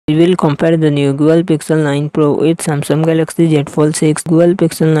We will compare the new Google Pixel 9 Pro with Samsung Galaxy Z Fold 6. Google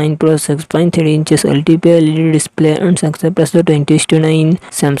Pixel 9 Pro 6.3 inches LTP LED display and success ratio 20:9.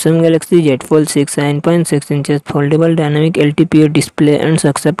 Samsung Galaxy Z Fold 6 9.6 inches foldable dynamic LTPO display and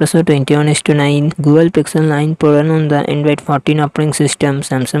success ratio 21:9. Google Pixel 9 Pro run on the Android 14 operating system.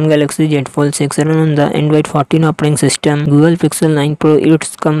 Samsung Galaxy Z Fold 6 run on the Android 14 operating system. Google Pixel 9 Pro it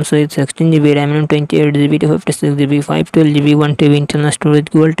comes with 16GB RAM and 28GB to 56GB, 512GB, 1TB internal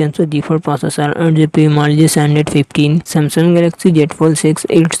storage. Google Tensor G4 processor and GPU Mali Standard 15. Samsung Galaxy Z Fold 6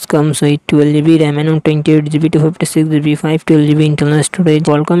 it comes with 12GB RAM and 28GB to 56GB, 512GB internal storage.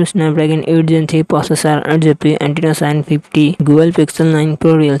 Qualcomm Snapdragon 8 Gen 3 processor and GPU Adreno 750. Google Pixel 9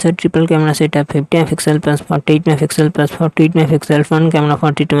 Pro real set triple camera setup 50MP plus 48MP plus 48MP front camera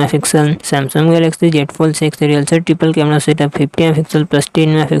 42MP. Samsung Galaxy Z Fold 6 real set triple camera setup 50MP plus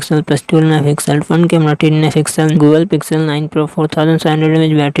 10MP plus 12MP front camera 10MP. Google Pixel 9 Pro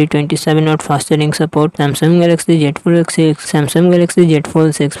 4700mAh battery 27W fast charging support. Samsung Galaxy Z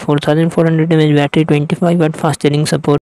Fold 6 4000mAh battery 25W fast charging support.